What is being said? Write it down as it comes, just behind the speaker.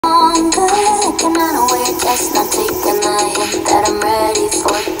guess not taking the hint that I'm ready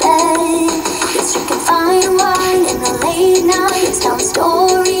for bed. Yes, you can find wine in the late nights, telling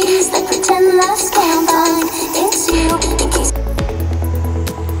stories that pretend laughs can't find. It's you, in case.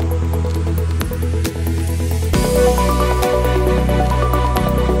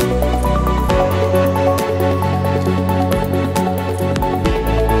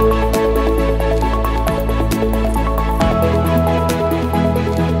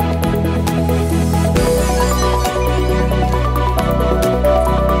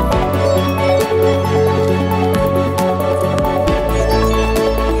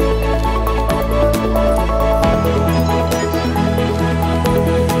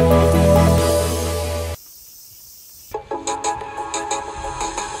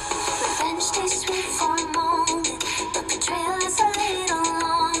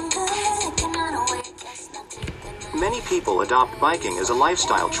 Many people adopt biking as a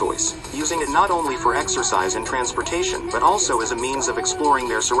lifestyle choice, using it not only for exercise and transportation, but also as a means of exploring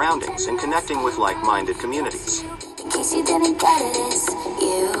their surroundings and connecting with like-minded communities. In case you didn't get it, it's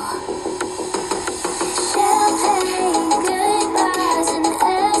you. Champagne, goodbyes, and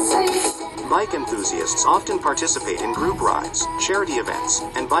everything. Bike enthusiasts often participate in group rides, charity events,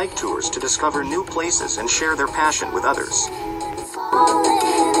 and bike tours to discover new places and share their passion with others. Falling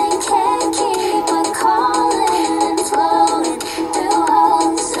and can't keep a calling and floating through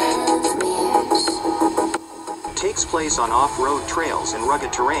halls of mirrors. Takes place on off-road trails and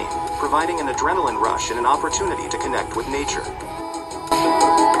rugged terrain, providing an adrenaline rush and an opportunity to connect with nature.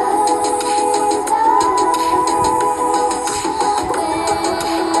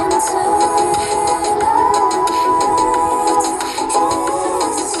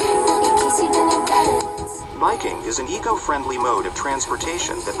 Biking is an eco-friendly mode of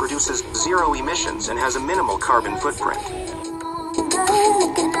transportation that produces zero emissions and has a minimal carbon footprint.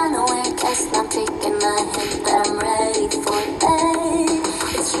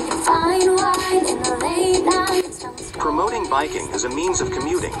 Promoting biking as a means of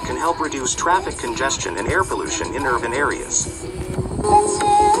commuting can help reduce traffic congestion and air pollution in urban areas.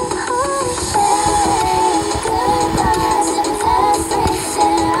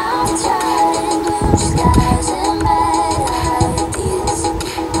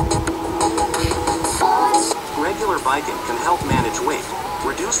 Regular biking can help manage weight,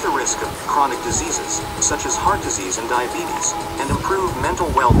 reduce the risk of chronic diseases, such as heart disease and diabetes, and improve mental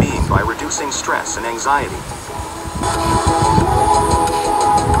well-being by reducing stress and anxiety.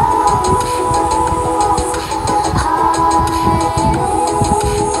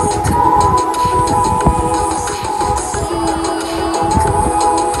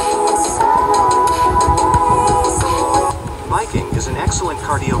 Biking is an excellent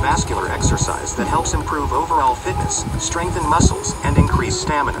cardiovascular exercise that helps improve overall fitness, strengthen muscles, and increase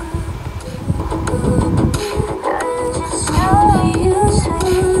stamina.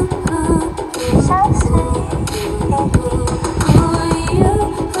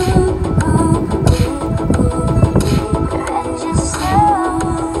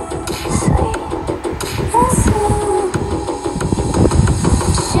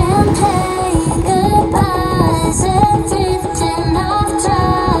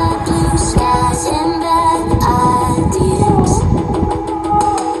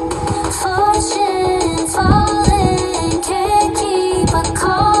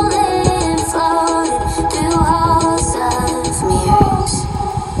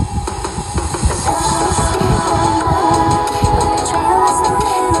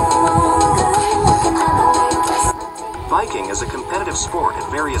 Biking is a competitive sport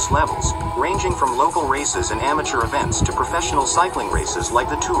at various levels, ranging from local races and amateur events to professional cycling races like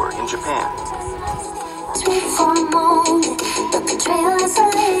the Tour in Japan.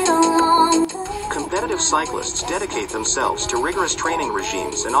 Competitive cyclists dedicate themselves to rigorous training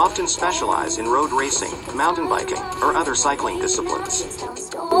regimes and often specialize in road racing, mountain biking, or other cycling disciplines.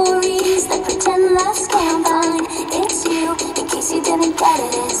 Stories that pretend laughs can't find. It's you, in case you didn't get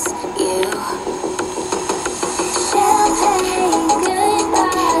it, it's you. Champagne,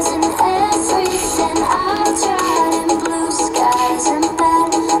 goodbyes, and everything I've tried, in blue skies and bad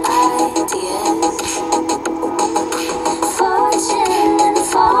ideas. Fortune and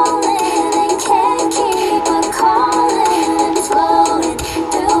falling and can't keep a calling and floating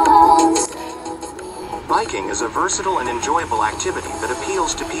through halls of mirrors. Biking is a versatile and enjoyable activity that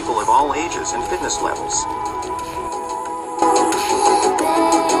appeals to people of all ages and fitness levels.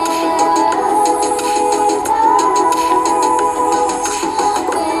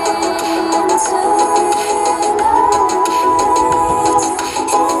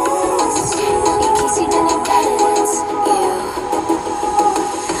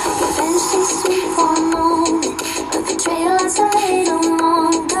 Eventually sweet for a moment.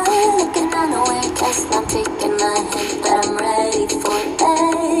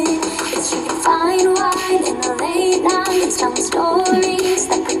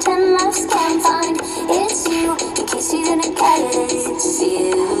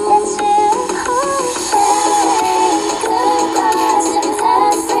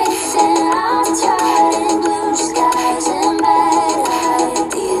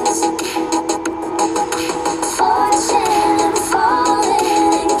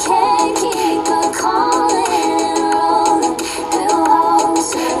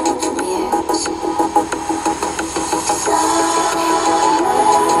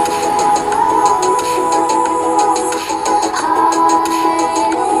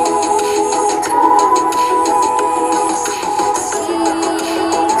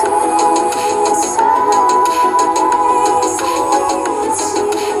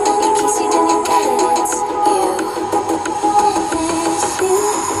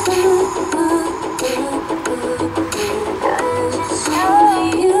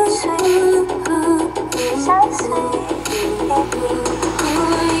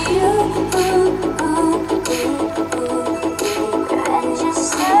 for you. Revenge is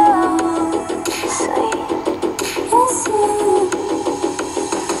so sweet. It's you.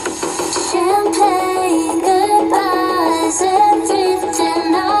 Champagne goodbyes and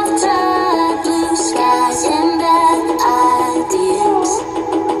drifting off dark blue skies and bad ideas.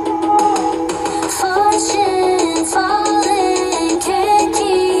 Fortune falling, can't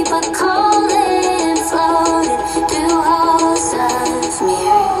keep a calling, floating through halls of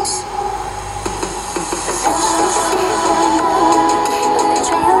mirrors.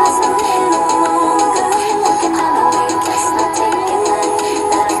 Betrayal lasts a little longer. I know you're just not taking life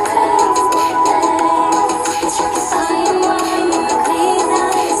that I'm ready for. It's like a fine wine in the late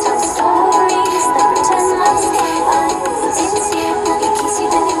nights, tell stories that pretend love's gone. It's you, in case you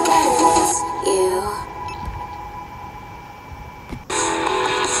didn't get it, it's you.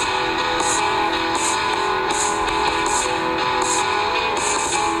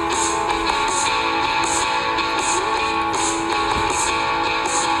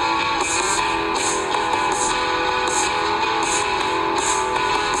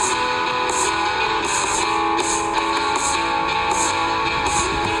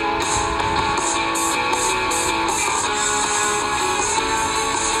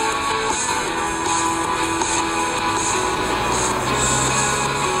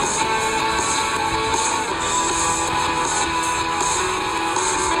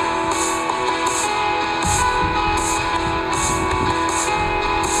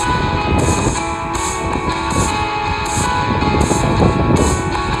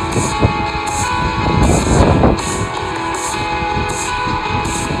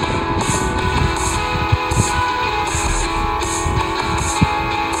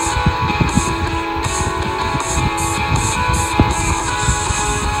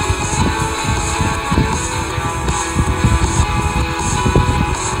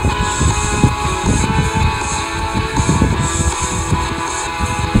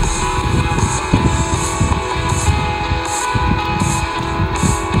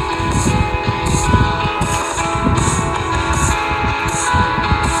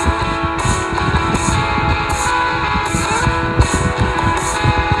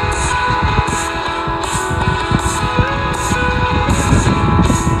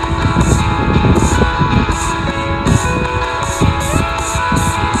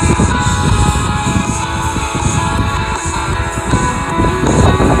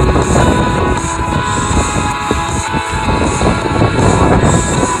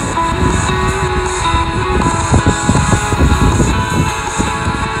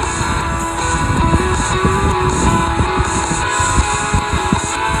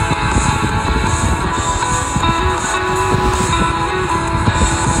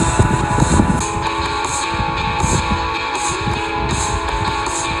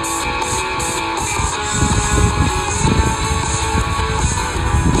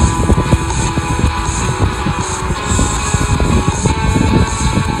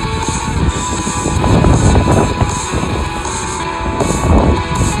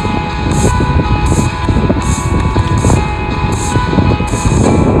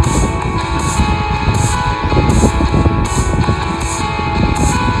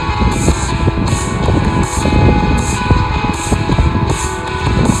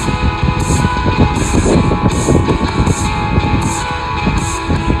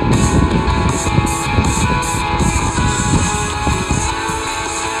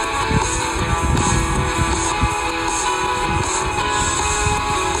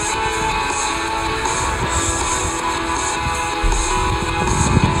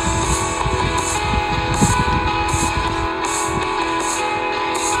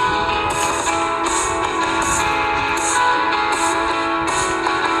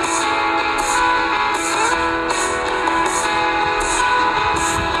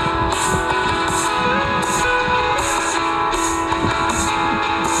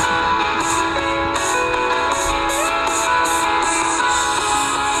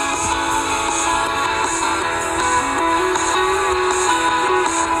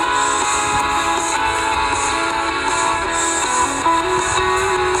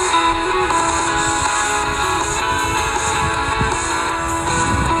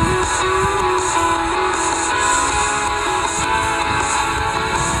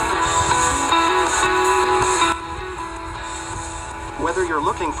 Whether you're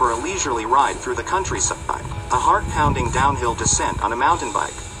looking for a leisurely ride through the countryside, a heart-pounding downhill descent on a mountain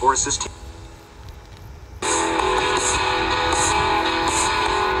bike, or a sustained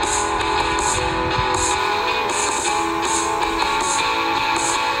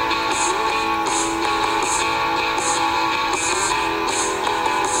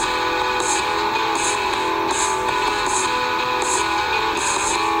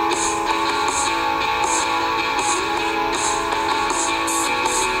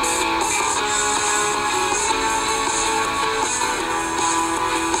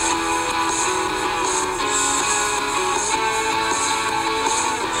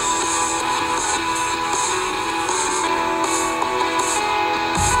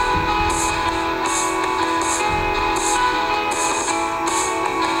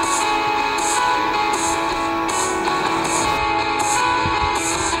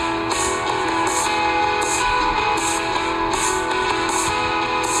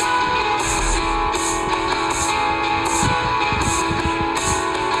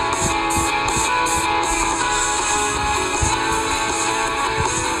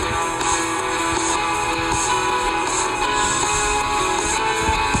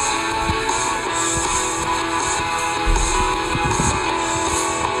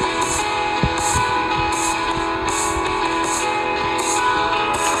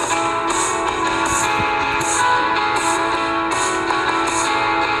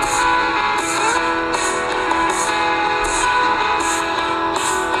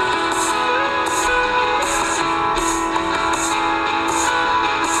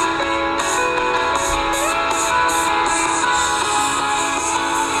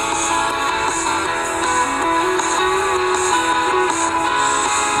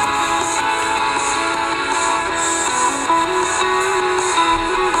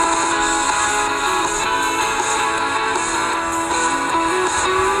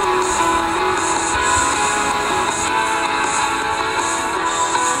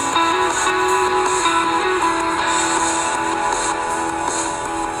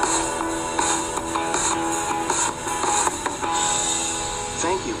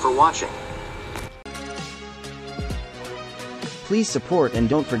for watching. Please support and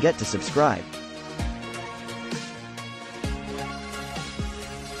don't forget to subscribe.